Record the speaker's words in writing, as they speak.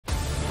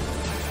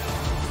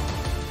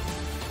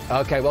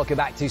OK, welcome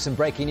back to some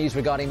breaking news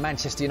regarding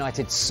Manchester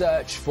United's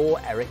search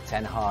for Erik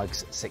ten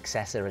Hag's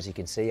successor. As you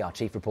can see, our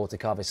chief reporter,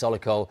 Carve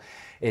Solikol,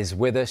 is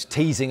with us,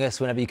 teasing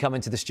us whenever you come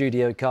into the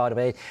studio,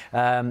 Carve.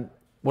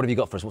 What have you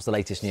got for us? What's the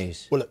latest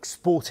news? Well, look,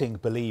 Sporting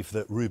believe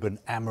that Ruben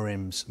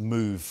Amorim's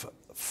move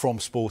from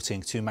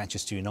Sporting to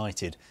Manchester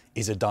United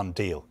is a done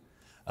deal.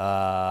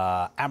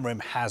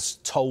 Amorim has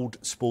told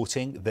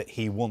Sporting that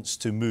he wants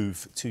to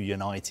move to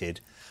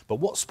United. But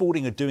what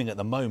Sporting are doing at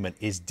the moment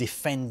is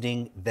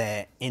defending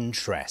their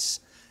interests.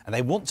 And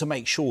they want to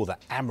make sure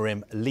that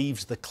Amorim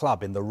leaves the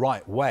club in the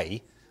right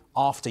way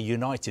after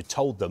United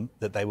told them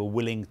that they were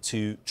willing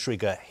to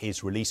trigger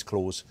his release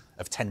clause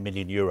of €10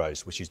 million,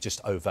 which is just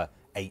over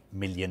 £8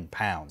 million.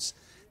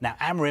 Now,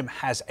 Amorim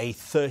has a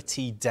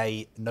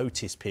 30-day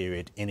notice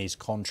period in his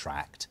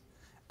contract.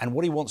 And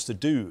what he wants to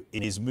do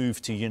is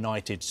move to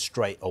United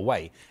straight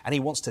away. And he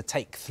wants to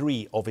take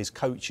 3 of his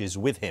coaches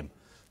with him.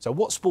 So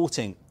what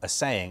Sporting are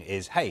saying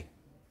is, hey,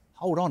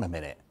 hold on a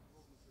minute.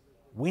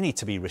 We need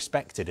to be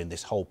respected in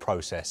this whole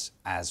process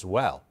as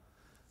well.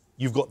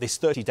 You've got this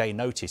 30-day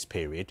notice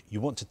period. You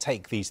want to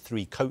take these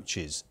 3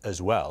 coaches as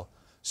well.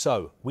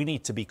 So we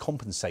need to be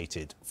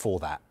compensated for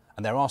that.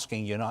 And they're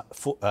asking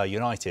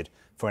United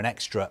for an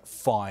extra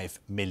 €5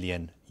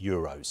 million,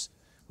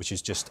 which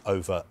is just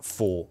over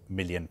 £4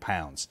 million.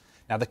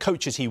 Now, the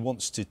coaches he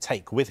wants to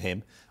take with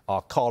him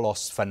are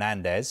Carlos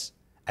Fernandez,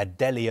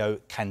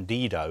 Adelio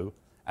Candido,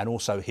 and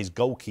also his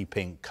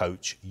goalkeeping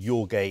coach,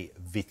 Jorge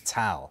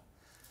Vital.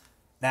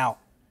 Now,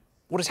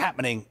 what is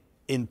happening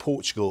in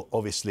Portugal,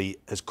 obviously,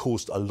 has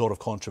caused a lot of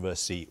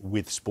controversy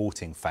with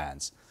Sporting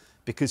fans.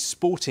 Because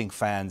Sporting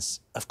fans,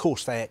 of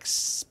course, they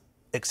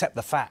accept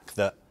the fact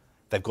that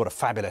they've got a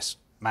fabulous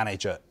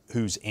manager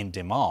who's in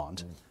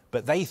demand.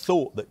 But they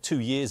thought that 2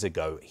 years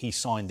ago he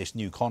signed this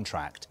new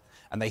contract,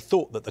 and they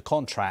thought that the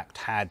contract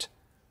had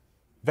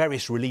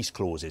various release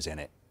clauses in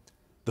it.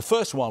 The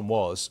first one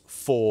was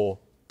for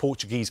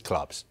Portuguese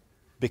clubs,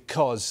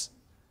 because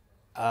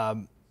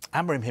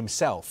Amorim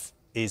himself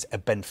is a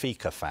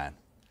Benfica fan.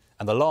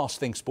 And the last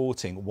thing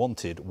Sporting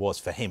wanted was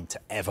for him to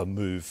ever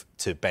move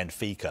to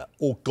Benfica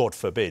or, God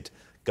forbid,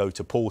 go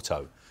to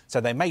Porto. So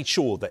they made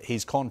sure that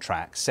his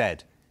contract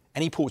said,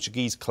 any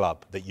Portuguese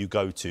club that you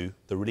go to,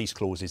 the release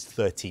clause is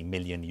 €30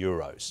 million.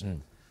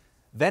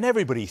 Then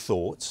everybody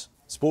thought,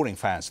 Sporting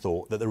fans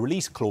thought, that the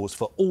release clause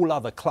for all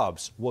other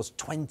clubs was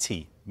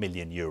 €20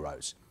 million.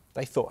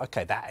 They thought,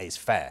 OK, that is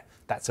fair.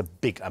 That's a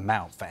big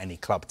amount for any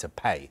club to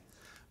pay.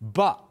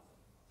 But,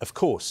 of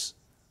course,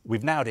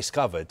 we've now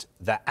discovered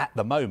that at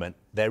the moment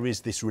there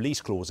is this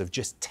release clause of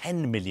just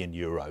 €10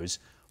 million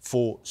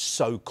for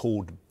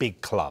so-called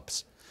big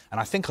clubs. And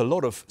I think a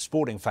lot of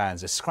Sporting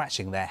fans are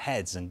scratching their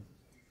heads and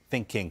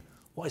thinking,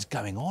 what is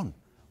going on?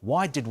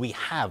 Why did we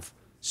have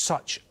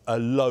such a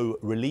low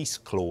release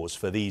clause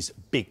for these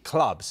big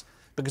clubs?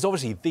 Because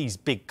obviously these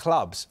big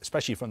clubs,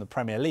 especially from the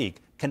Premier League,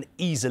 can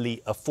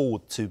easily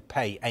afford to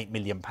pay £8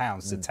 million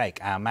to take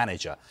our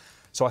manager.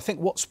 So I think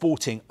what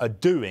Sporting are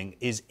doing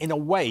is, in a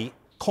way,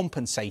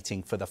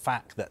 compensating for the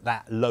fact that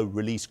that low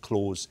release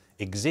clause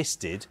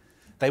existed.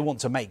 They want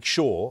to make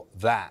sure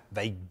that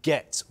they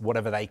get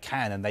whatever they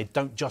can and they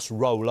don't just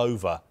roll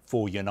over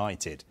for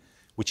United,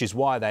 which is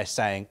why they're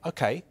saying,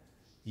 OK,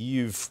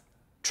 you've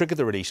triggered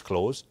the release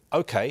clause.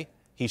 OK,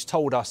 he's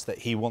told us that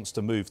he wants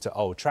to move to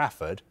Old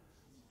Trafford.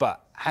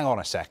 But hang on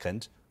a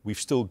second, we've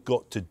still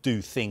got to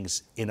do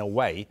things in a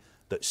way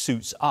that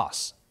suits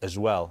us as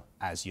well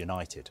as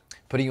United.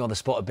 Putting you on the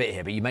spot a bit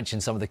here, but you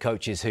mentioned some of the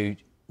coaches who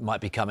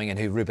might be coming and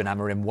who Ruben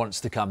Amorim wants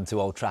to come to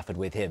Old Trafford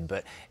with him.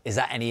 But is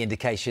that any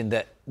indication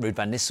that Ruud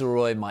van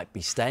Nistelrooy might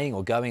be staying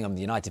or going? I mean,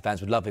 the United fans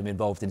would love him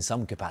involved in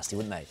some capacity,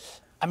 wouldn't they?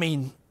 I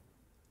mean,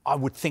 I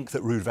would think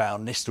that Ruud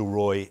van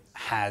Nistelrooy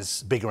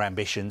has bigger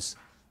ambitions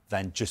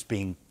than just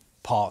being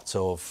part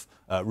of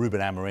Ruben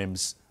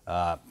Amorim's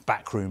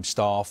backroom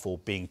staff or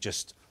being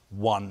just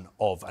one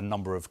of a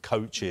number of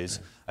coaches.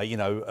 Van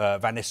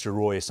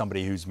Nistelrooy is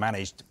somebody who's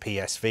managed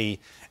PSV.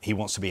 He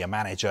wants to be a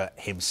manager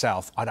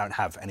himself. I don't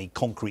have any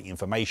concrete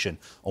information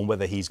on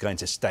whether he's going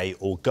to stay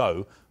or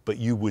go, but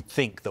you would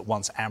think that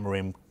once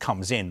Amorim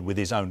comes in with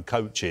his own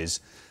coaches,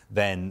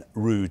 then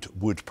Ruud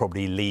would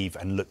probably leave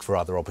and look for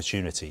other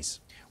opportunities.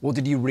 What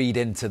did you read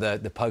into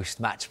the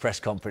post-match press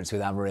conference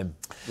with Amorim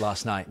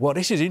last night? Well,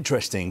 this is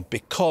interesting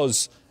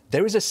because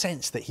there is a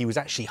sense that he was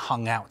actually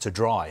hung out to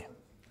dry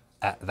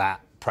at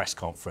that press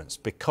conference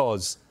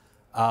because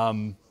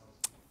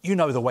you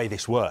know the way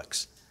this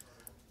works.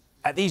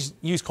 At these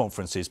news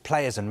conferences,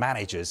 players and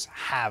managers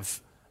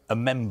have a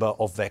member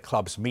of their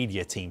club's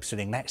media team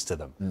sitting next to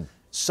them.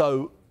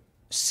 So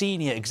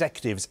senior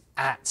executives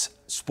at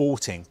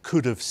Sporting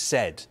could have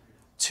said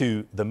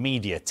to the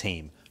media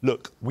team,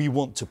 look, we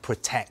want to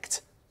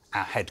protect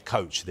our head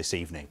coach this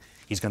evening.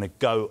 He's going to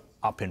go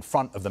up in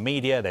front of the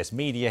media. There's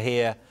media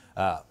here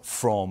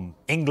from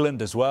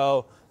England as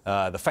well.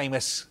 The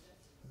famous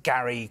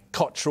Gary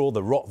Cottrell,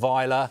 the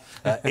Rottweiler,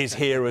 is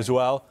here as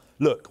well.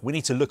 Look, we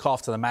need to look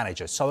after the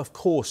manager. So, of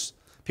course,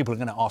 people are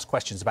going to ask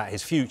questions about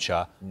his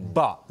future,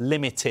 but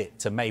limit it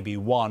to maybe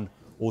 1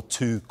 or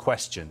 2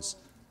 questions.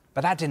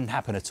 But that didn't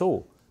happen at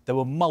all. There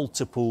were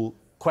multiple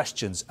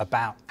questions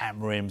about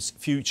Amorim's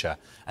future.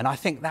 And I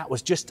think that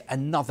was just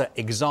another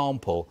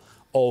example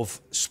of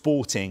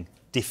Sporting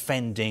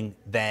defending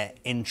their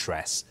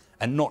interests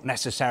and not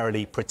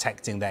necessarily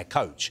protecting their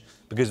coach,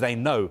 because they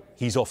know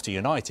he's off to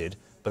United,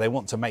 but they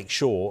want to make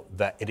sure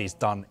that it is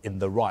done in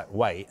the right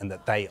way and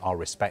that they are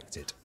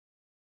respected.